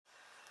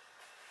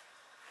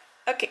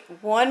Okay,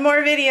 one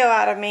more video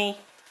out of me,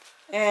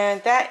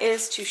 and that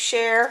is to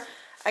share.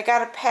 I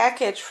got a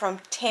package from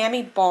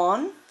Tammy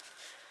Bond,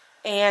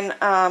 and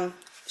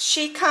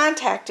she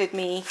contacted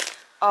me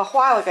a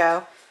while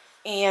ago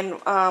and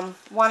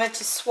wanted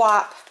to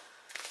swap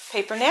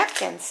paper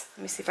napkins.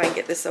 Let me see if I can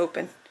get this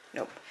open.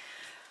 Nope.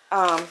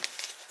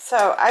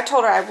 So I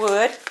told her I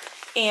would,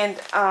 and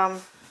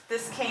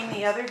this came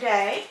the other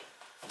day.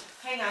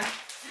 Hang on.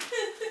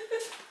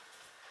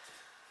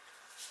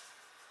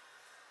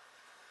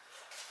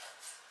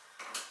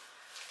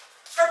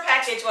 Her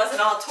package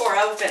wasn't all tore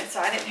open, so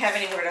I didn't have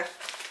anywhere to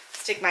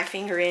stick my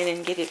finger in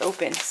and get it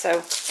open.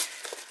 So,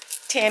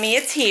 Tammy,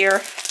 it's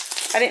here.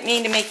 I didn't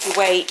mean to make you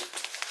wait.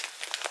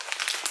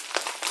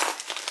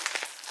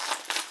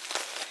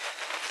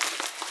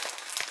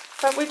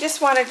 But we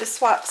just wanted to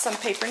swap some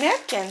paper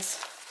napkins,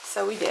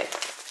 so we did.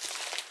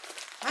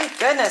 My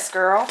goodness,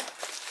 girl.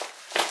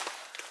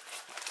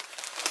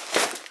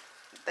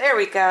 There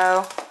we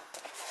go.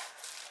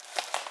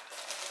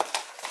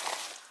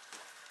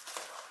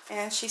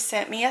 And she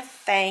sent me a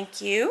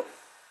thank you.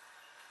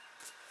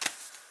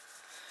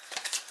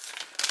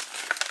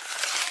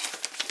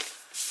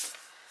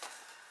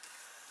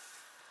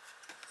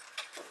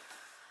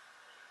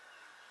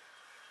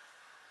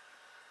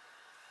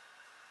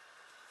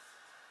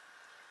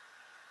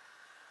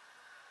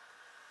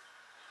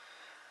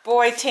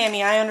 Boy,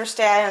 Tammy, I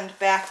understand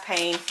back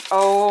pain.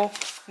 Oh,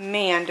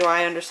 man, do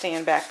I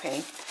understand back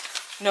pain.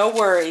 No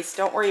worries.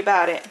 Don't worry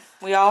about it.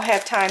 We all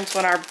have times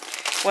when our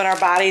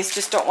bodies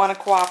just don't want to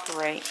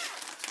cooperate.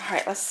 All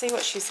right, let's see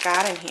what she's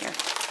got in here.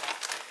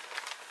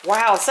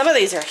 Wow, some of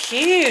these are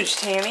huge,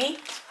 Tammy.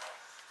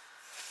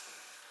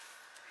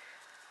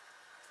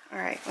 All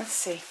right, let's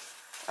see.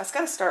 I was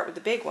going to start with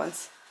the big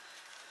ones.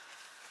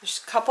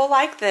 There's a couple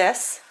like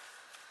this.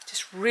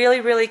 Just really,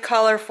 really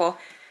colorful.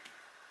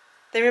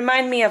 They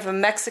remind me of a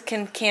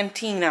Mexican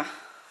cantina.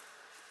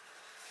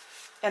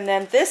 And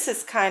then this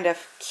is kind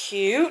of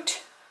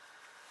cute.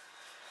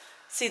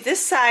 See,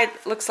 this side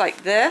looks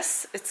like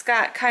this. It's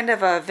got kind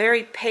of a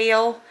very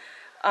pale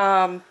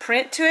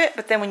print to it,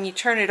 but then when you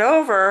turn it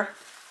over,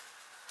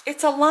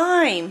 it's a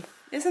lime.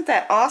 Isn't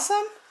that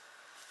awesome?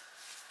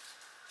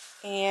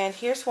 And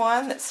here's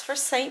one that's for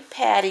St.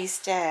 Patty's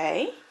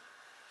Day.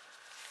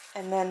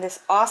 And then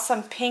this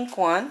awesome pink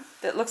one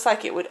that looks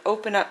like it would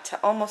open up to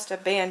almost a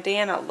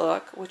bandana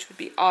look, which would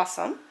be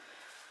awesome.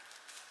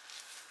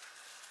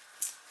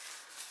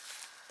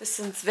 This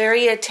is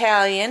very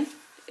Italian.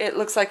 It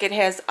looks like it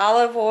has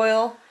olive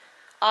oil,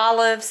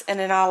 olives,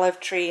 and an olive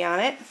tree on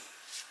it.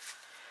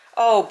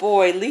 Oh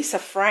boy, Lisa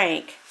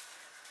Frank.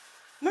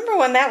 Remember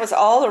when that was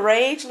all the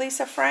rage,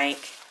 Lisa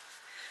Frank?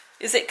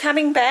 Is it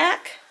coming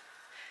back?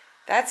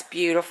 That's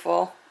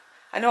beautiful.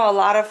 I know a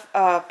lot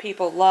of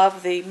people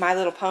love the My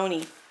Little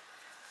Pony.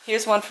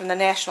 Here's one from the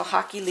National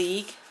Hockey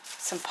League.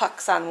 Some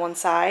pucks on one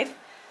side.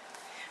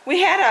 We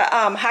had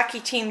a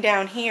hockey team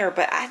down here,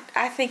 but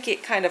I think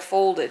it kind of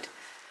folded.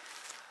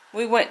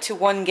 We went to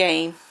one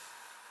game.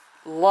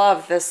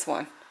 Love this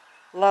one.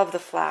 Love the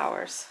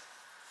flowers.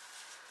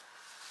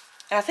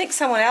 And I think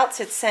someone else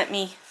had sent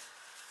me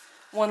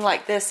one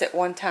like this at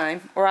one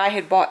time, or I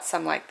had bought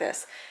some like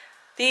this.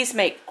 These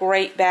make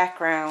great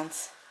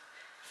backgrounds.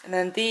 And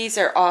then these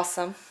are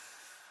awesome.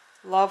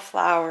 Love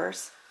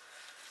flowers.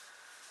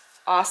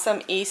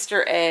 Awesome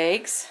Easter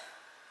eggs.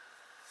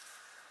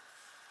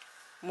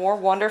 More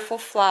wonderful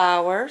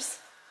flowers.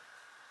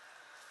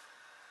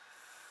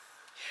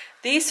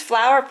 These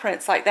flower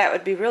prints like that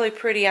would be really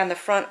pretty on the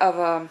front of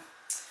a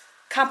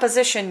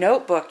composition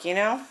notebook, you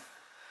know.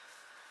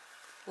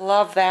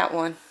 Love that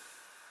one.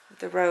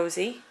 The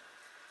rosy.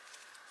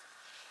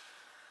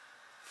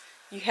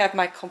 You have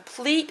my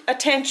complete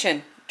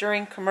attention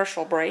during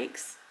commercial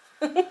breaks.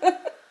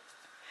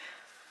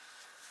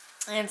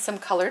 And some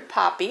colored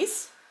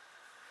poppies.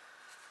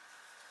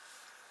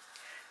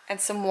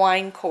 And some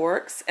wine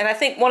corks. And I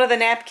think one of the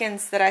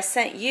napkins that I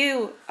sent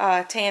you,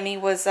 Tammy,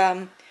 was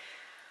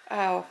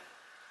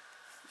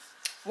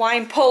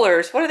wine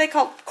pullers. What are they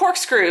called?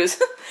 Corkscrews.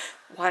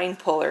 Wine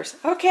pullers.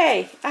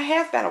 Okay, I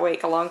have been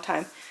awake a long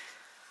time.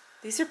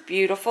 These are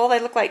beautiful. They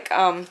look like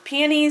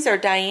peonies or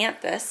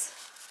dianthus.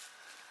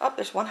 Oh,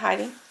 there's one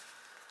hiding.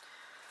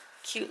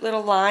 Cute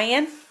little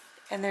lion.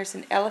 And there's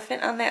an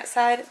elephant on that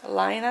side, a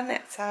lion on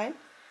that side.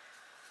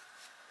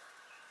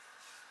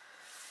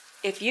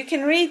 If you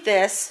can read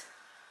this,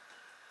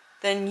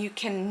 then you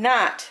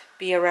cannot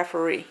be a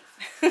referee.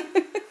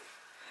 It's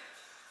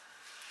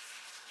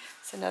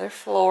another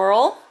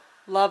floral.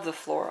 Love the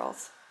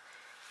florals.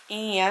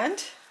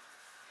 And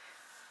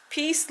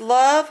peace,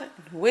 love,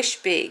 and wish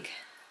big.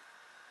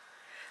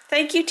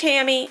 Thank you,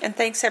 Tammy, and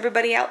thanks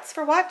everybody else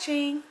for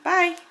watching.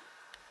 Bye.